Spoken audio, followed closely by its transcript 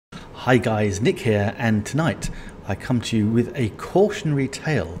Hi guys, Nick here, and tonight I come to you with a cautionary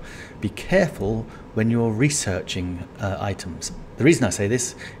tale. Be careful when you're researching items. The reason I say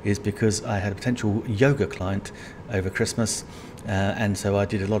this is because I had a potential yoga client over Christmas, and so I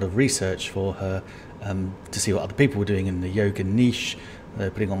did a lot of research for her to see what other people were doing in the yoga niche,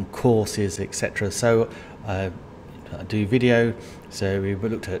 putting on courses, etc. So I do video, so we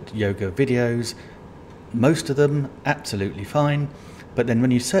looked at yoga videos. Most of them absolutely fine, but then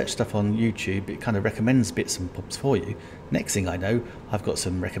when you search stuff on YouTube, it kind of recommends bits and bobs for you. Next thing I know, I've got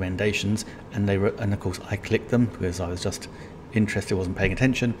some recommendations, and of course I clicked them because I was just interested, wasn't paying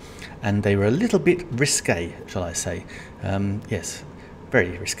attention, and they were a little bit risque, shall I say. Yes,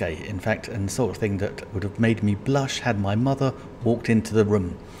 very risque in fact, and the sort of thing that would have made me blush had my mother walked into the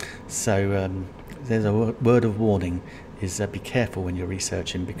room. So there's a word of warning, is be careful when you're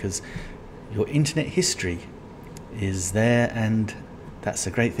researching, because your internet history is there, and that's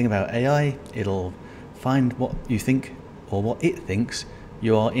the great thing about AI. It'll find what you think, or what it thinks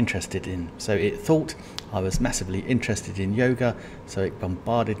you are interested in. So it thought I was massively interested in yoga, so it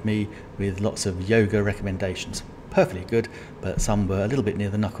bombarded me with lots of yoga recommendations. Perfectly good, but some were a little bit near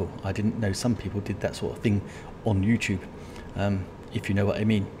the knuckle. I didn't know some people did that sort of thing on YouTube, if you know what I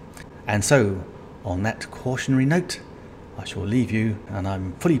mean. And so, on that cautionary note, I shall leave you, and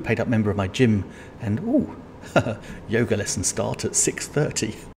I'm fully paid up member of my gym, and yoga lessons start at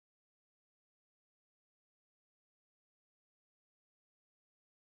 6:30.